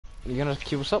You gonna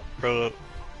queue us up? Bro,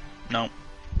 no.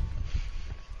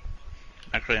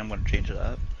 Actually, I'm gonna change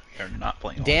that. You're not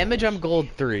playing. Damage, I'm gold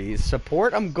 3.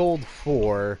 Support, I'm gold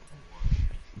 4.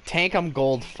 Tank, I'm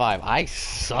gold 5. I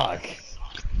suck.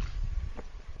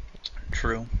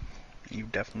 True. You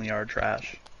definitely are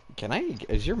trash. Can I?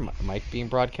 Is your mic being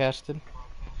broadcasted?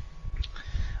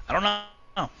 I don't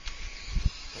know.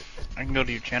 I can go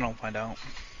to your channel and find out.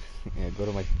 Yeah, go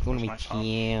to my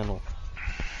channel.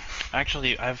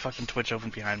 Actually, I have fucking Twitch open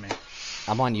behind me.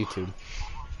 I'm on YouTube.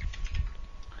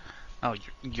 Oh,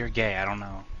 you're gay. I don't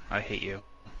know. I hate you.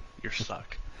 You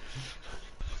suck.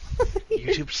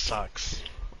 YouTube sucks.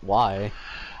 Why?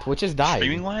 Twitch has died.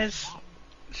 Streaming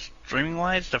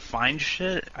wise, to find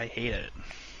shit, I hate it.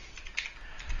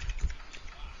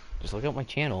 Just look at my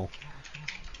channel.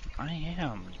 I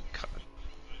am.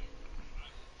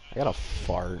 I got a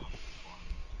fart.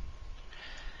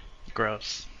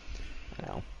 Gross. I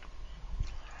know.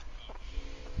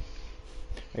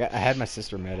 I had my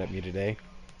sister mad at me today.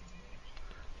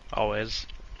 Always.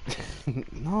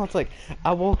 No, it's like,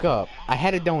 I woke up. I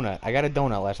had a donut. I got a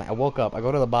donut last night. I woke up. I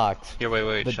go to the box. Here,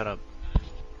 wait, shut up.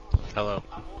 Hello.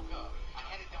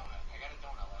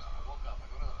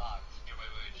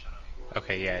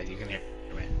 Okay, yeah, you can hear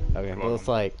me. Okay, well, it's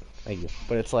like, thank you.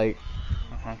 But it's like,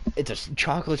 Uh-huh. it's a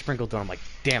chocolate sprinkled donut. I'm like,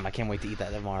 damn, I can't wait to eat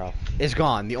that tomorrow. It's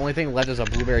gone. The only thing left is a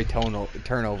blueberry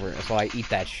turnover, so I eat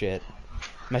that shit.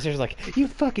 My sister's like, you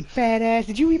fucking fat ass,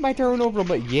 did you eat my turnover? I'm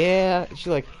like, yeah. She's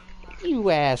like, you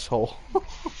asshole.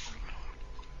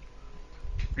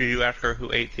 Did you ask her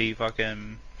who ate the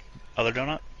fucking other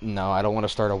donut? No, I don't want to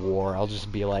start a war. I'll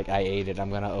just be like, I ate it.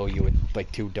 I'm gonna owe you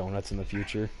like 2 donuts in the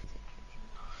future.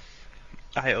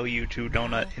 I owe you 2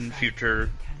 donut in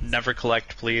future. Never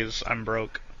collect, please. I'm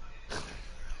broke.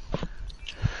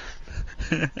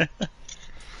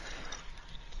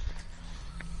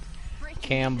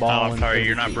 Cam Oh, ball. I'm sorry,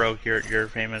 you're not broke. You're a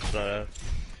famous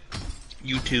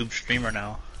YouTube streamer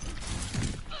now.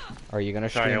 Are you gonna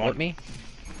stream with me?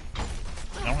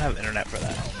 I don't have internet for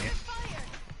that, homie.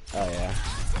 Oh yeah.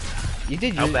 You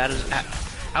did. How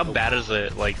bad is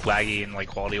it, like laggy and like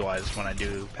quality wise when I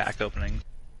do pack opening?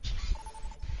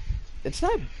 It's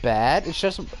not bad. It's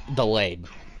just delayed.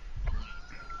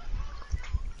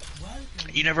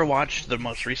 You never watched the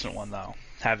most recent one though,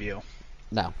 have you?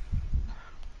 No.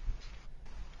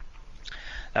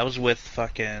 That was with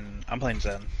fucking. I'm playing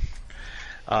Zen.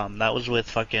 That was with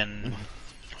fucking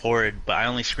Horrid, but I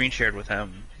only screen shared with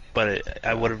him. But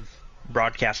I would have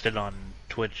broadcasted on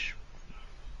Twitch.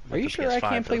 Are you sure I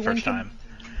can't play Winton?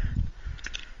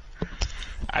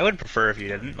 I would prefer if you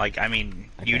didn't. Like, I mean,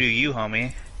 you do you,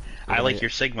 homie. I like your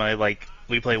Sigma. Like,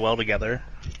 we play well together.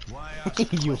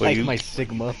 You like my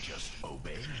Sigma.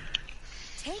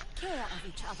 Take care of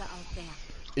each other out there.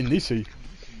 Indisi.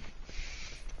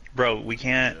 Bro, you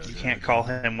can't call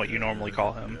him what you normally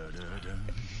call him.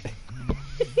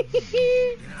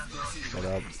 Shut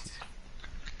up.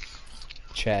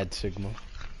 Chad Sigma.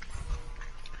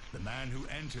 The man who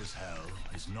enters hell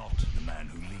is not the man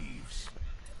who leaves.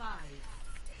 5,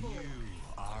 4, You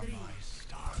are my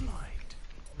starlight.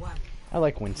 1. I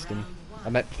like Winston. I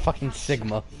meant fucking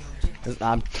Sigma.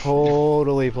 I'm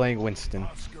totally playing Winston.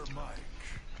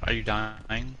 Are you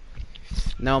dying?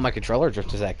 No, my controller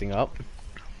just is acting up.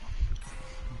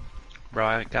 Bro,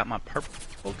 I got my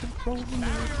purple controller.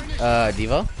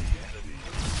 Diva?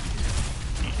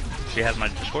 She has my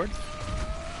Discord.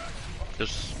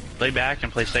 Just lay back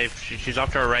and play safe. She's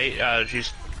off to her right.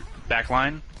 She's back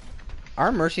line.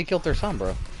 Our Mercy killed their son,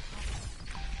 bro.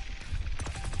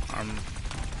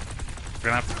 We're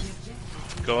gonna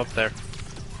have to go up there.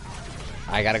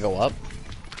 I gotta go up.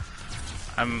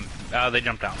 They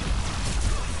jumped down.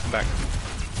 Come back.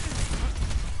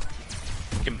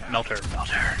 Melt her.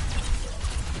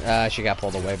 She got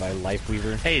pulled away by Life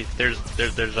Weaver. Hey, there's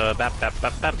a bap.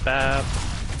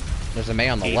 There's a May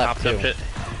on the He left, hopped up too. to...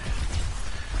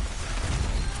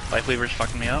 Life Weaver's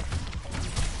fucking me up.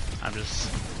 I'm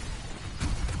just...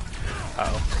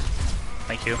 Uh-oh.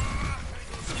 Thank you.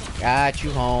 Got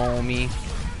you, homie.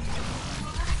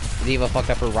 Diva fucked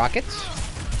up her rockets.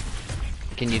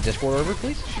 Can you Discord over,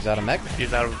 please? She's out of mech.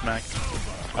 She's out of mech.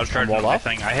 I was charging up my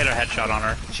thing. I hit a headshot on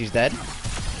her. She's dead.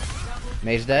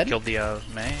 May's dead. Killed the,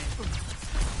 May.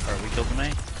 Or we killed the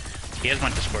May. He has my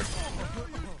Discord.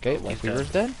 Okay, Life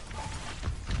Weaver's dead.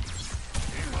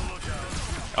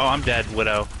 Oh, I'm dead,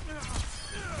 Widow.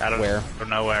 Out of Where? From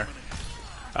nowhere.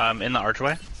 In the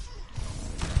archway.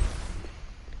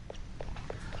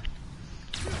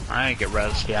 I get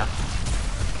res, yeah.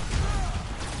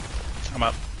 I'm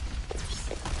up.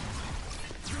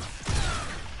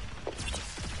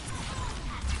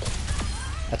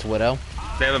 That's Widow.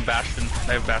 They have a Bastion.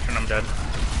 They have Bastion, I'm dead.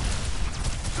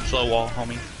 Slow wall,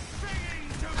 homie.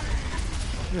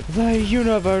 The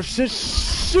universe is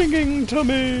singing to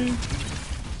me.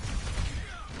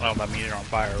 Well, that means you're on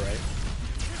fire, right?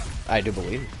 I do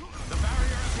believe.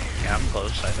 Yeah, I'm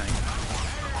close, I think.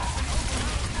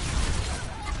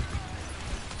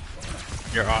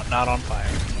 You're not on fire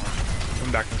anymore.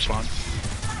 Come back from spawn.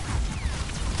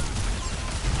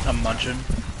 I'm munching.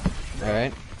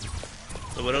 Alright.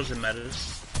 The Widow's in metas.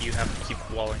 You have to keep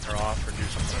walling her off or do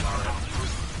something about it.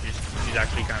 She's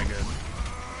actually kind of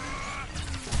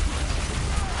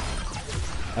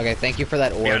good. Okay, thank you for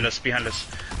that orb. Behind us, behind us.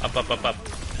 Up, up, up, up.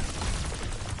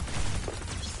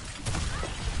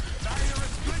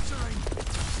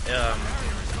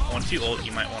 Once you ult,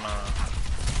 you might wanna...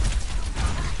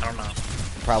 I don't know.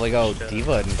 Probably go Just,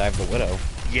 Diva and dive the Widow.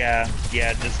 Yeah,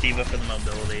 just Diva for the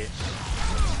mobility.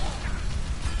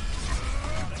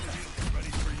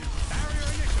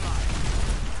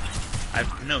 I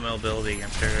have no mobility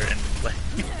against her, and like...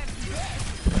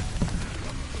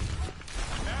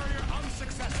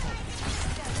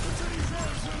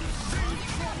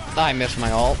 I missed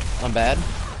my ult. I'm bad.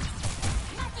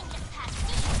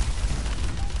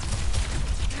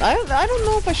 I don't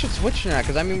know if I should switch or not,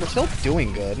 because I mean, we're still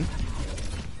doing good.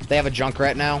 They have a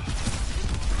Junkrat now.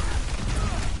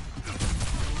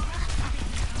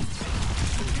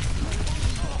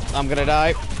 I'm gonna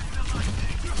die.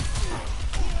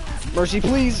 Mercy,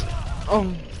 please.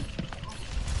 Oh.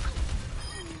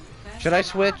 Should I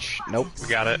switch? Nope. We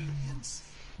got it.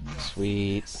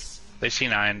 Sweet. They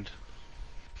C9'd.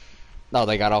 No,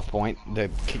 they got off point to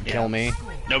kill me.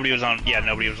 Nobody was on,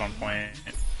 nobody was on point.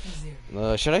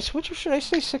 Should I switch or should I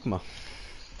stay Sigma?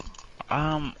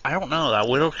 I don't know. That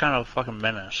Widow's kind of a fucking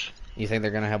menace. You think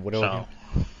they're gonna have Widow So,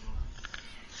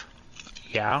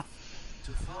 yeah.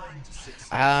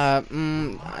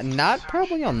 again? Not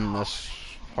probably on this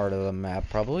part of the map.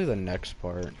 Probably the next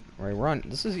part. Right, run.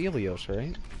 This is Elios,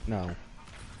 right? No.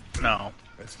 No.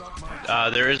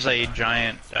 There is a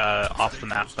giant off the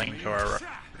map thing to our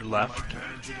left.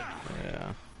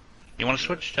 Yeah. You want to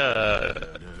switch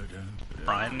to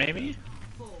Ryan, maybe?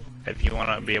 If you want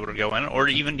to be able to go in, or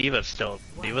even Diva still.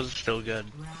 Diva's still good.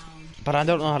 But I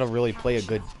don't know how to really play a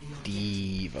good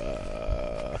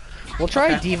Diva. We'll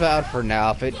try Diva out for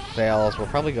now. If it fails, we'll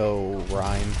probably go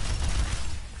Rhyme.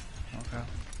 Okay.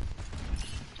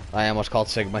 I almost called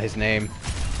Sigma his name.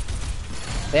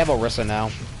 They have Orisa now.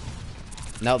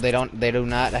 No, they don't. They do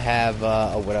not have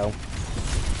a Widow.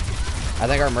 I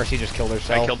think our Mercy just killed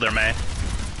herself. I killed their Mei.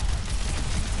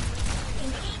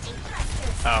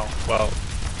 Oh, well,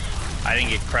 I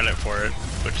didn't get credit for it,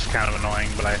 which is kind of annoying,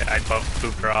 but I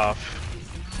booped her off.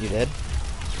 You did?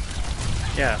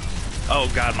 Yeah.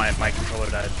 Oh god, my controller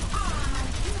died.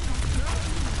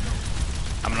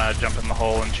 I'm gonna jump in the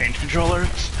hole and change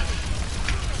controllers.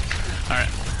 Alright,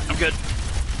 I'm good.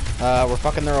 We're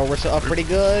fucking their Orisa up pretty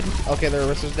good. Okay, their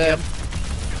Orisa's dead.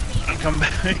 Yep. I'll come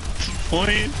back to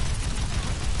point.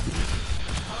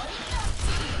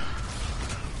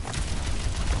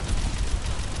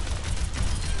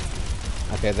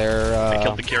 Okay, they're I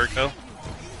killed the Kiriko.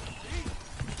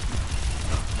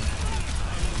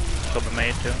 Killed the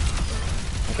maid too.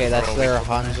 okay, that's their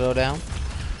Hanzo down.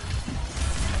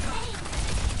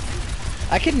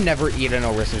 I can never eat an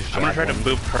Orisa's javelin. I'm gonna try to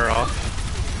boop her off.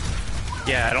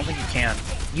 Yeah, I don't think you can.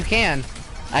 You can.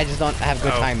 I just don't have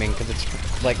good timing because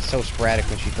it's like so sporadic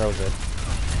when she throws it.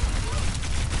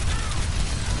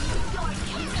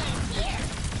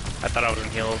 I thought I was in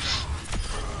heals.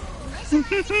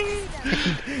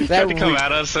 That Tried to come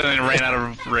at us and then ran out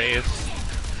of rays.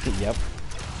 Yep.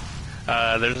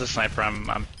 There's a sniper.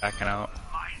 I'm backing out.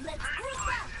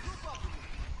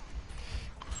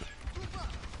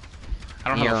 I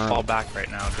don't have a fall back right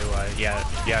now, do I? Yeah,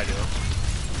 I do.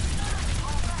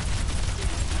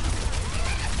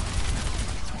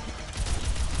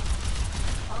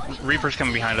 Reaper's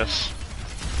coming behind us.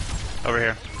 Over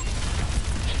here.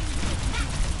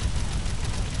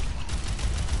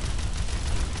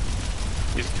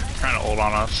 He's trying to ult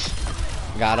on us.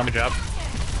 Got him. Good job.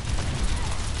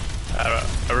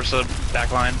 Orisa,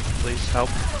 backline, please help.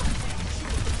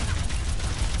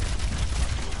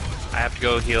 I have to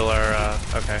go heal our,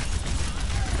 okay.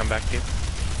 Come back to you.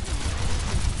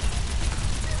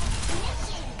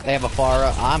 They have a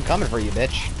Pharah. I'm coming for you,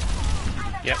 bitch.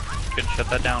 Yep, good, shut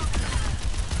that down.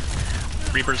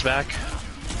 Reaper's back.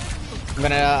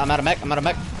 I'm out of mech. I'm out of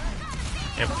mech.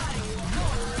 Yep,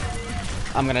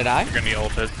 I'm gonna die. you're gonna be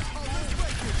ulted.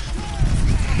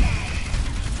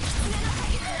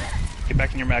 Get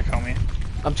back in your mech, homie.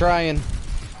 I'm trying.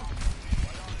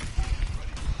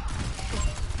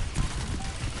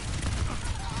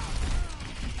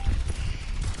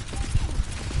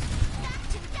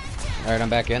 Alright, I'm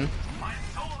back in.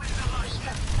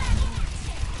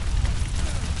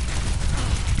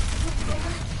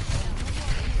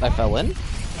 I fell in?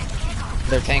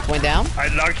 Their tank went down? I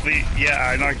knocked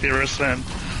the wrist in.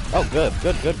 Oh, good.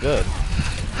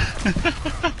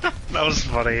 That was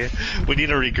funny. We need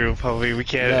to regroup, homie. We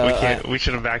can't, we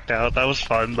should have backed out. That was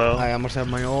fun, though. I almost have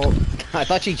my ult. I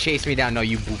thought she chased me down. No,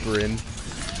 you booper in.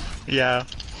 Yeah.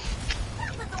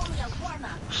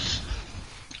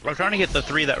 I was trying to get the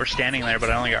 3 that were standing there, but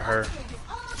I only got her.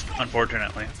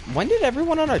 Unfortunately. When did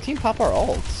everyone on our team pop our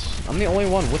ults? I'm the only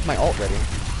one with my ult ready.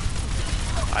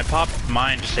 I popped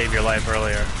mine to save your life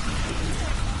earlier.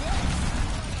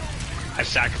 I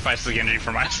sacrificed the Genji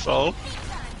for myself.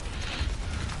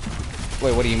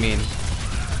 Wait, what do you mean?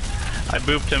 I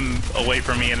booped him away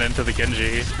from me and into the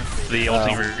Genji, the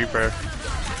ultimate Reaper.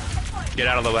 Get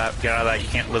out of the map, get out of that, you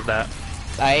can't live that.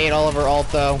 I ate all of her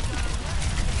ult though.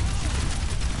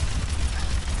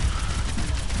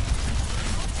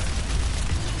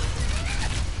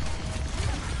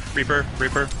 Reaper,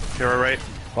 you're alright.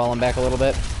 Falling back a little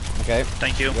bit. Okay.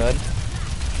 Thank you. Good.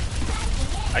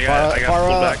 I got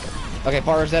pulled back. Okay,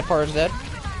 Pharah's dead.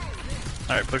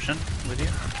 Alright, push in with you.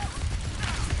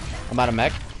 I'm out of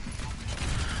mech.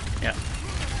 Yeah.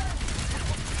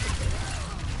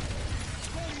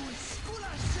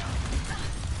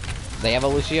 They have a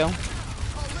Lucio.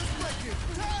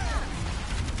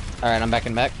 Alright, I'm back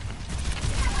in mech.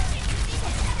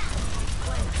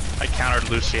 I countered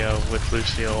Lucio with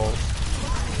Lucio.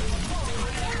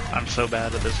 I'm so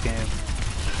bad at this game.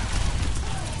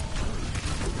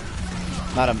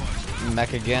 Not a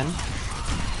mech again.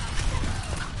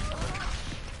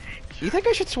 You think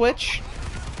I should switch?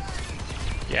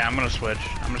 Yeah, I'm gonna switch.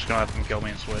 I'm just gonna let them kill me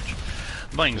and switch.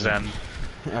 I'm playing Zen.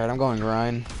 Alright, I'm going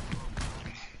grind.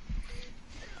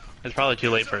 It's probably too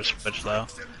late for a switch though.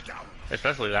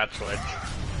 Especially that switch.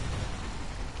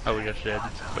 Oh, we just did.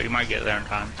 But you might get there in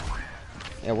time.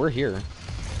 Yeah, we're here.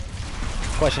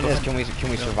 Question is, can we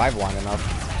survive long enough?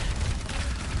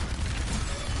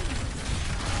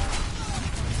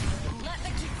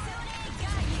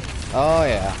 Oh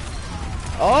yeah.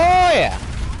 Oh yeah.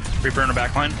 Reaper in the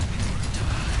back line.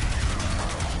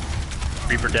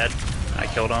 Reaper dead. I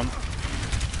killed him.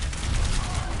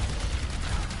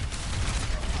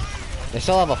 They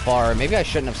still have a Pharah. Maybe I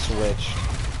shouldn't have switched.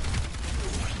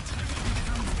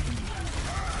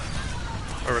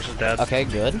 Orvis is dead. Okay,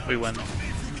 good. We win.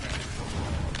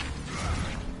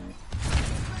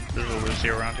 There's a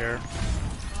Lucio around here.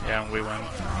 Yeah, we win.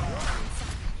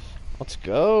 Let's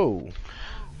go.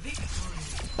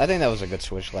 I think that was a good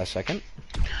switch last second.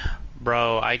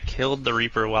 Bro, I killed the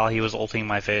Reaper while he was ulting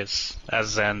my face as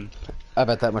Zen. I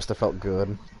bet that must have felt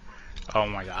good. Oh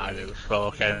my god, it was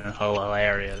fucking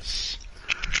hilarious.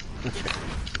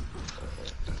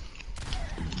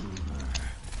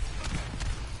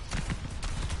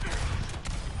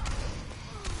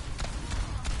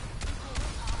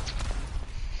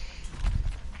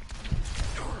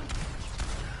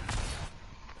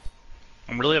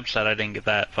 I'm really upset I didn't get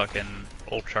that fucking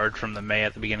ult charge from the Mei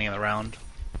at the beginning of the round.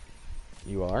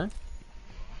 You are?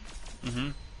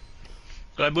 Mm-hmm.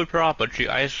 So I booped her off, but she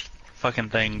iced fucking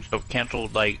thing, so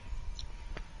canceled, like,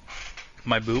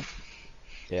 my boop.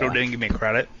 Yeah. So it didn't give me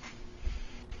credit.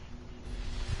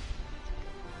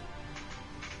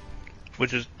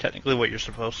 Which is technically what you're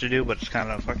supposed to do, but it's kind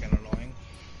of fucking annoying.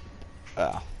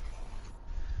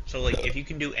 So, like, if you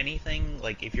can do anything,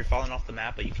 like, if you're falling off the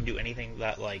map, but you can do anything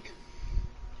that, like,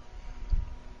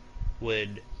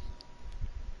 would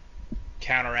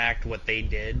counteract what they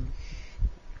did,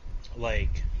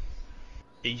 like,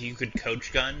 you could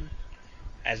coach gun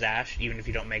as Ashe, even if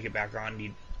you don't make it back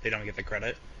on, they don't get the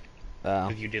credit.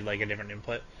 If you did, like, a different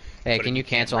input. Hey, But can if you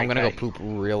can't cancel? I'm break gonna that, go poop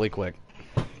really quick.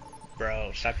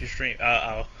 Bro, stop your stream.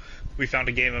 Uh-oh. We found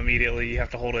a game immediately, you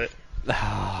have to hold it.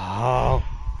 Oh.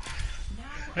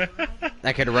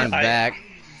 I could run back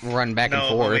and forth.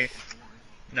 Homie.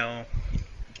 No.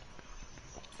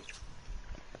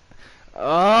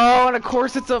 Oh, and of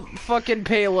course it's a fucking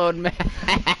payload map.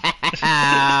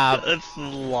 It's the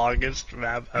longest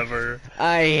map ever.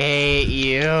 I hate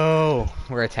you.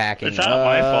 We're attacking. It's not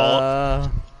my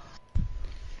fault.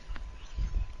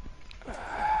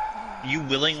 You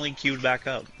willingly queued back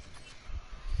up.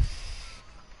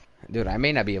 Dude, I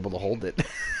may not be able to hold it.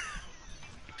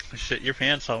 Shit your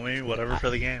pants, homie. Whatever for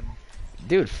the game.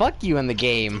 Dude, fuck you in the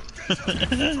game.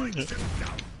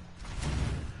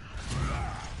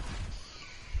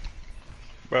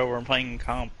 Bro, we're playing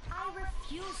comp. I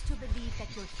refuse to believe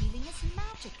that your healing is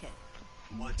magical.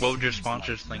 What would your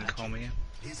sponsors think, homie?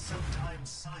 Is sometimes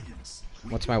science we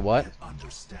What's my what?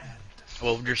 understand.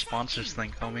 What would your sponsors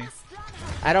think, homie?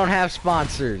 I don't have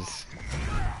sponsors.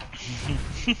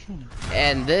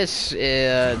 And this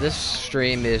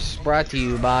stream is brought to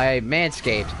you by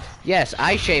Manscaped. Yes,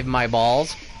 I shave my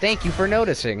balls. Thank you for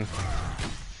noticing.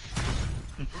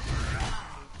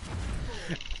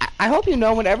 I hope you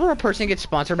know, whenever a person gets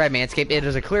sponsored by Manscaped, it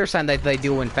is a clear sign that they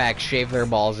do, in fact, shave their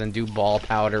balls and do ball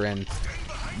powder and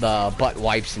the butt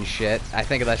wipes and shit. I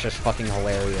think that's just fucking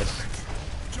hilarious.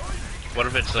 What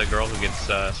if it's a girl who gets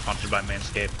sponsored by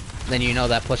Manscaped? Then you know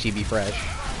that pussy be fresh.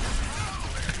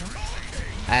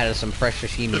 I added some fresh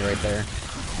sashimi right there.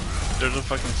 There's a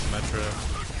fucking Symmetra.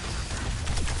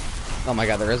 Oh my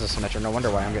god, there is a Symmetra. No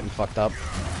wonder why I'm getting fucked up.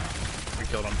 We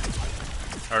killed him.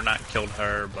 Or not killed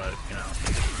her, but, you know.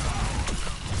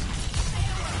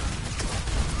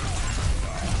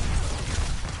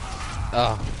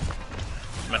 Oh.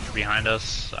 Symmetra behind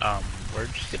us. We're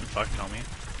just getting fucked, homie.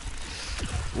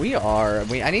 We are.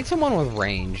 I need someone with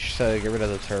range to get rid of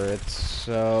the turrets,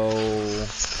 so...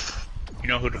 You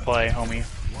know who to play, homie.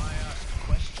 Why ask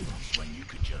questions when you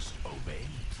could just obey?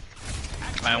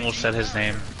 I almost said his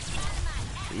name.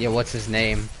 Yeah, what's his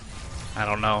name? I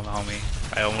don't know, homie.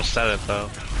 I almost said it, though.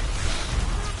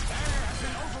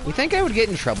 You think I would get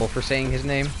in trouble for saying his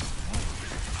name?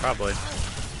 Probably.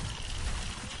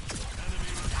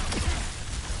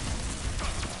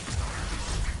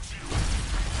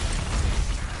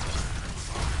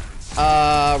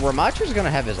 Ramatra's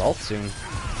gonna have his ult soon.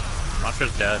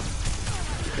 Monster's dead.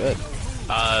 Good.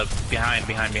 Behind.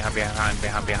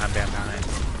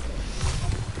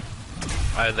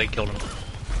 They killed him.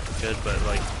 Good, but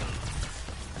like...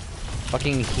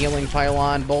 Fucking healing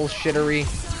pylon bullshittery.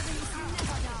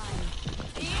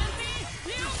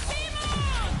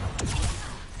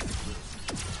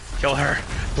 Kill her,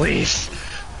 please.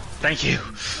 Thank you.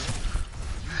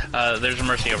 There's a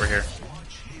Mercy over here.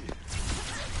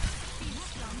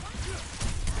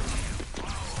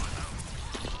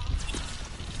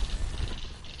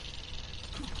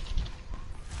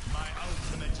 My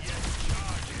ultimate yet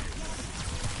charges.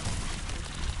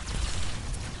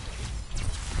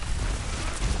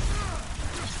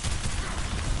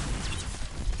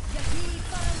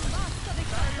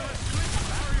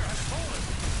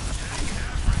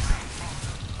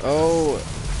 Oh.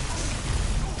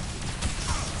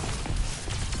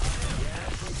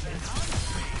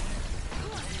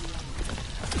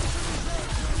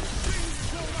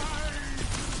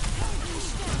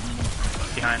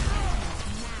 Behind.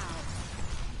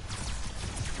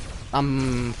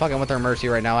 I'm fucking with their Mercy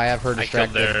right now. I have her I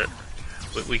killed distracted.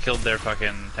 their... We killed their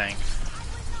fucking tank.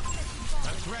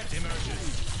 A threat emerges.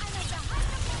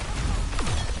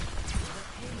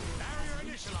 Barrier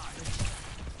initialized.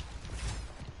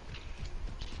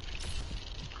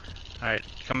 Alright,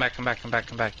 come back.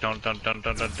 Don't.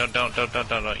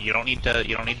 You don't need to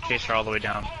chase her all the way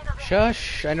down.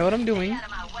 Shush, I know what I'm doing.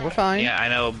 We're fine. Yeah, I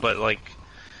know, but like,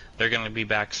 they're gonna be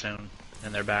back soon.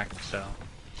 And they're back, so.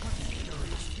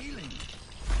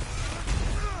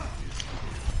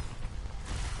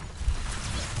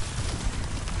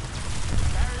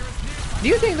 Do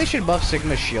you think they should buff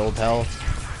Sigma's shield health?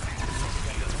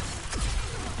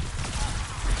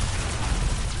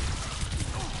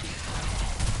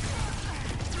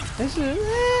 This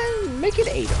is, make it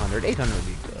 800. 800 would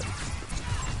be good.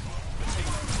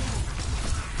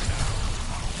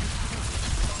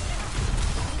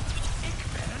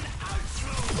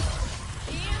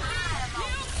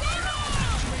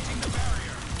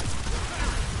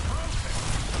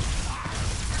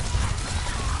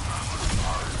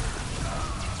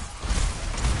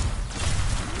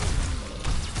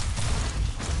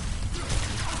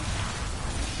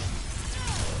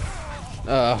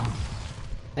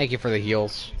 Thank you for the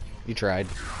heals. You tried.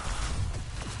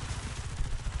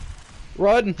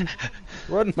 Run!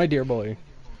 Run, my dear boy.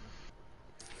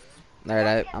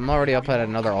 Alright, I'm already up at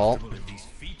another ult. These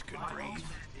feet could breathe.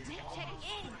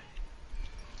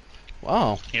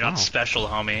 Wow. You're not special,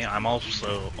 homie. I'm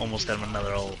also almost at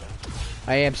another ult.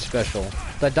 I am special.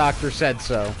 The doctor said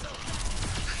so.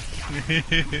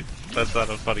 That's not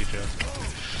a funny joke.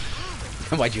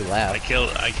 Why'd you laugh? I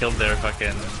killed their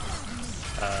fucking...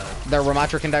 Their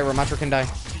Ramatra can die, Ramatra can die.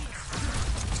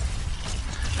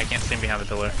 I can't stand behind the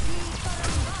pillar.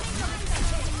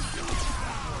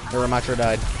 Their Ramatra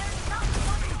died.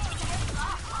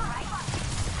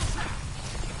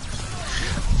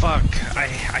 Fuck, I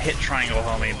hit triangle,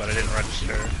 homie, but I didn't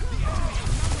register.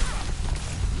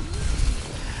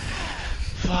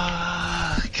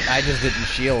 Fuck. I just didn't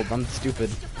shield. I'm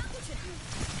stupid.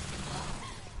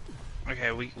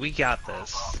 Okay, we got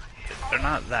this. They're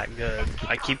not that good.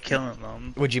 I keep killing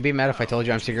them. Would you be mad if I told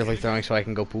you I'm secretly throwing so I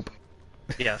can go poop?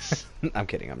 Yes. I'm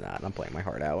kidding, I'm not. I'm playing my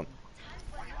heart out.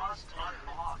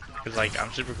 Because, like,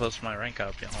 I'm super close to my rank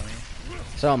up, you know what I mean?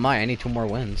 So am I. I need 2 more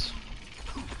wins.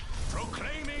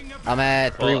 I'm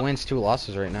at 3 wins, 2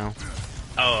 losses right now.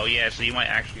 Oh, yeah, so you might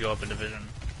actually go up a division.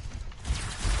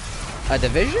 A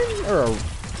division or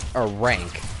a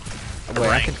rank? Wait, I'm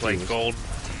Rank, confused. like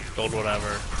gold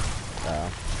whatever.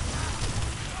 Oh.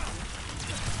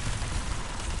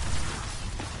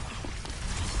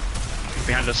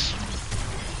 Behind us.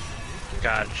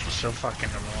 God, she's so fucking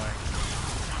annoying.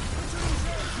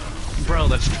 Bro,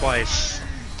 that's twice.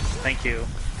 Thank you.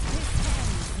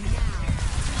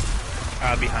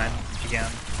 Behind.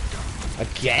 Again.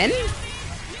 Again?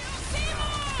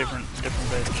 Different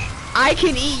bitch. I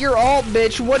can eat your ult,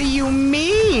 bitch. What do you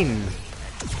mean?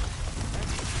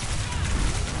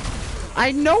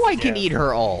 I know I can eat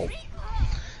her ult.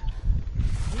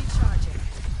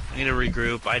 I need to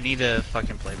regroup. I need to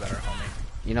fucking play better, homie.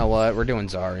 You know what? We're doing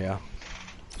Zarya.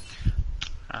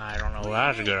 I don't know.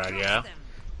 That's a good idea.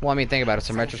 Well, I mean, think about it.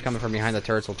 Symmetra's coming from behind the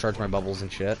turrets will charge my bubbles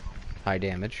and shit. High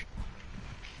damage.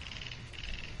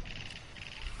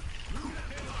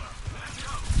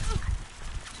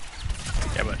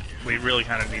 Yeah, but we really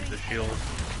kind of need the shield.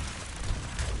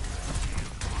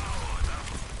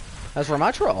 That's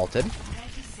Ramatra ulted.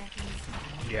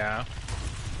 Yeah.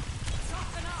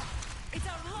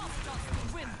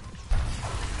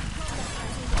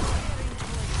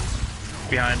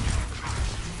 Behind.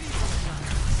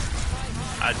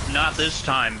 Not this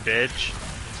time, bitch.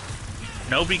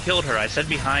 Nobody killed her. I said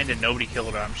behind and nobody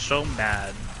killed her. I'm so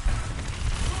mad.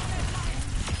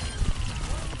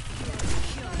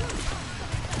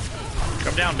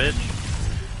 Come down, bitch.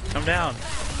 Come down.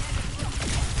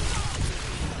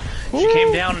 She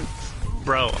came down.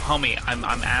 Bro, homie,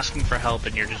 I'm asking for help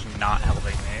and you're just not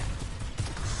helping me.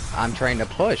 I'm trying to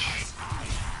push.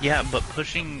 Yeah, but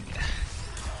pushing...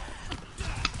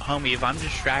 Homie, if I'm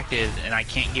distracted and I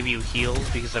can't give you heals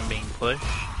because I'm being pushed,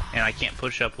 and I can't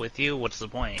push up with you, what's the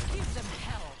point?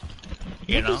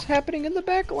 You know? What's happening in the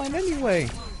back line anyway?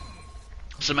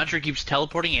 Symmetra keeps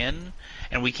teleporting in,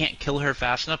 and we can't kill her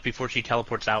fast enough before she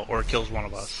teleports out or kills one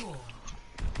of us.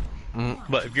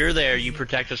 But if you're there, you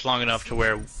protect us long enough to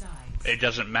where it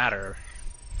doesn't matter.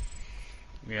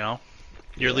 You know?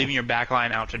 You're leaving your back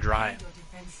line out to dry.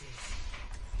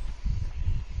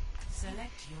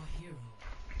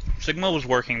 Sigma was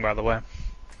working, by the way.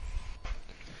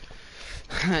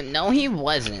 No, he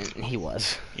wasn't. He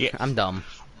was. Yeah. I'm dumb.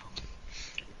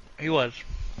 He was.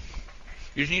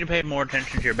 You just need to pay more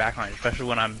attention to your backline, especially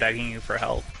when I'm begging you for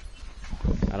help.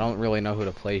 I don't really know who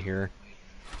to play here.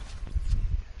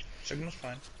 Sigma's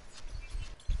fine.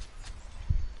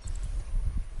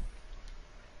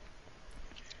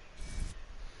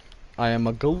 I am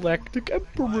a galactic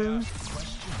emperor.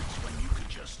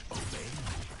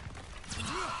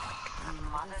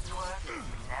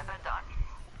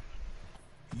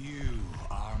 You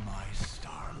are my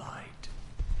starlight.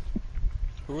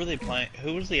 Who were they playing?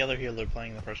 Who was the other healer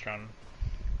playing the first round?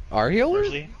 Our healer?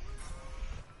 Mercy?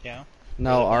 Yeah.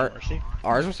 No, Mercy?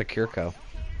 ours was a Kiriko.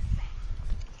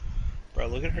 Bro,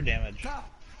 look at her damage. Ah,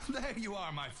 there you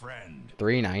are, my friend.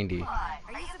 390. Are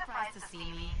you surprised to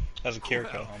see me? That was a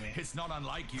Kiriko, Well, homie. it's not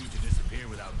unlike you to disappear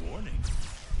without warning.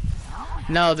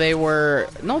 No, they were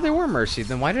Mercy.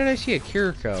 Then why did I see a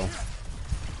Kiriko?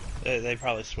 They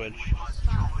probably switched.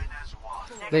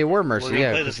 They were We're Mercy, gonna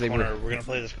yeah, play because this they corner. were. We're gonna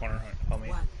play this corner,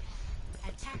 homie.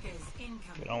 Attackers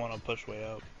incoming. We don't want to push way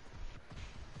up,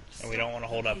 and we don't want to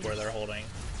hold up where they're holding.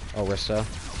 Oh, Rissa.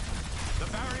 The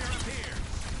barrier appeared.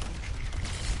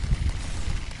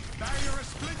 Barrier is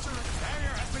splintered.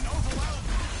 Barrier has been overwhelmed.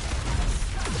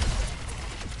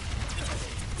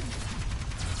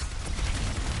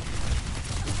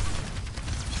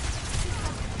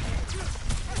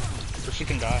 So she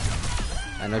can die.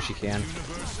 I know she can.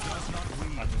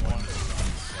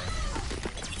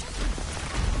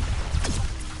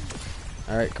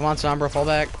 Alright, come on, Sombra, fall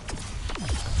back.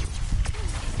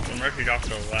 The Mercy drops to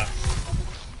the left.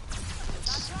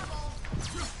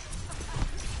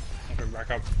 Okay,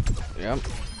 back up. Yep.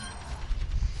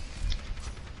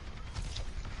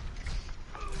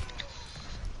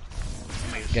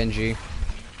 Genji.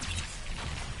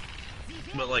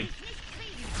 But like,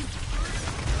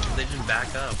 they just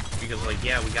back up because like,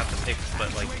 yeah, we got the picks,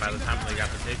 but like by the time they got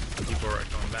the picks, people are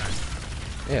going back.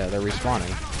 Yeah, they're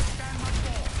respawning.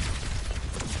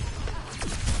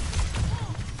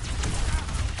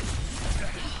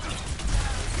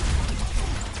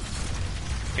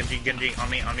 Genji, on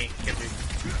me, Genji.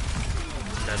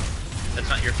 Dead. That's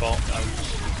not your fault. I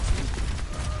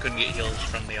was couldn't get heals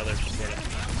from the other support.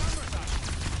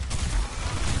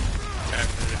 Okay,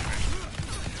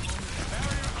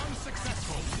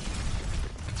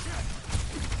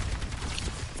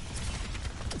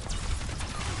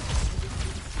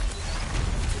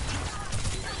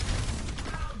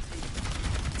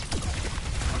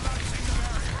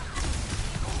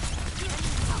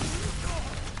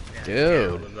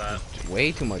 Dude, with that.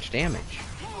 way too much damage.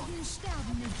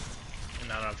 And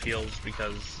not enough heals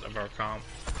because of our comp.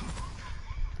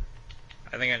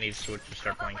 I think I need to switch to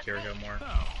start playing Kiriko more.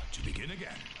 Now, to begin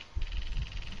again.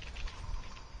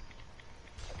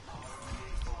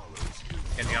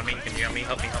 Can you help me? Can you help me?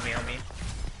 Help me, help me, help me.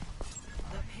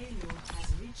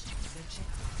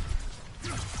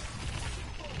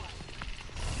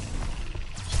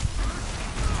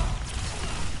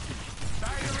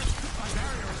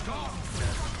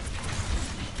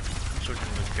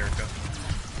 Switching to Kiriko.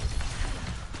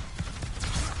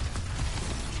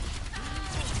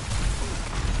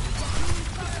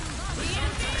 Next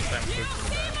time switching to that.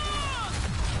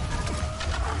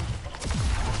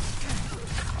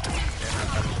 Yeah, that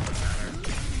doesn't matter.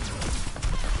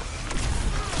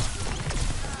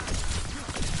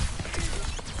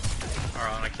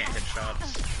 Alright, I can't hit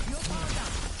shots.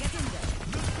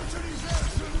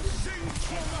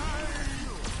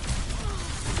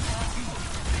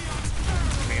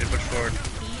 We need to push forward.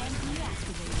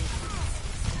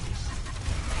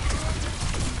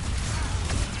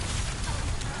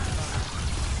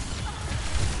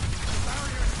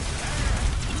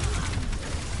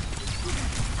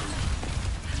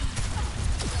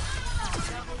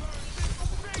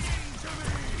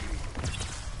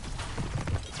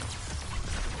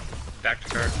 Back to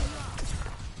cart.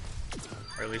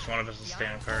 Or at least one of us will stay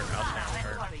on cart. I'll stay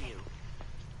on cart.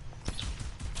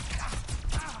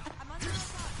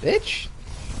 Bitch.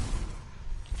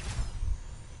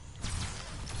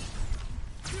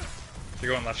 They're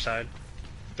going left side.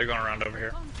 They're going around over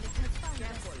here.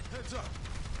 Heads up.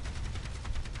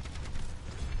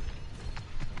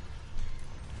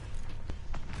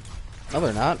 No,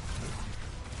 they're not.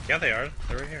 Yeah, they are.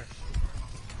 They're right here.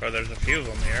 Or there's a few of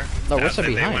them here. No, we're still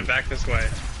They behind. went back this way.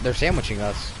 They're sandwiching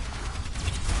us.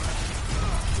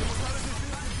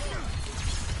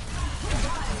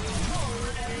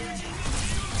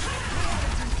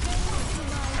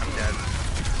 I'm dead.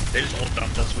 They just ult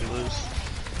dumped us. We lose.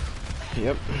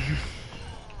 Yep.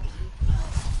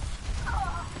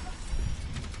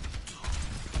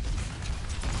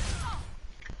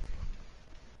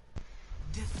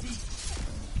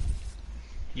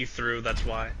 You threw. That's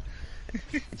why.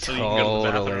 So you can go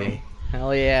to the bathroom. Totally.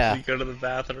 Hell yeah. So you go to the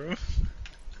bathroom.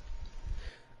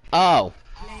 Oh.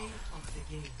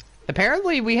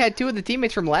 Apparently we had two of the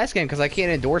teammates from last game because I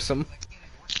can't endorse them.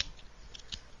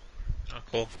 Oh,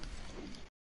 cool.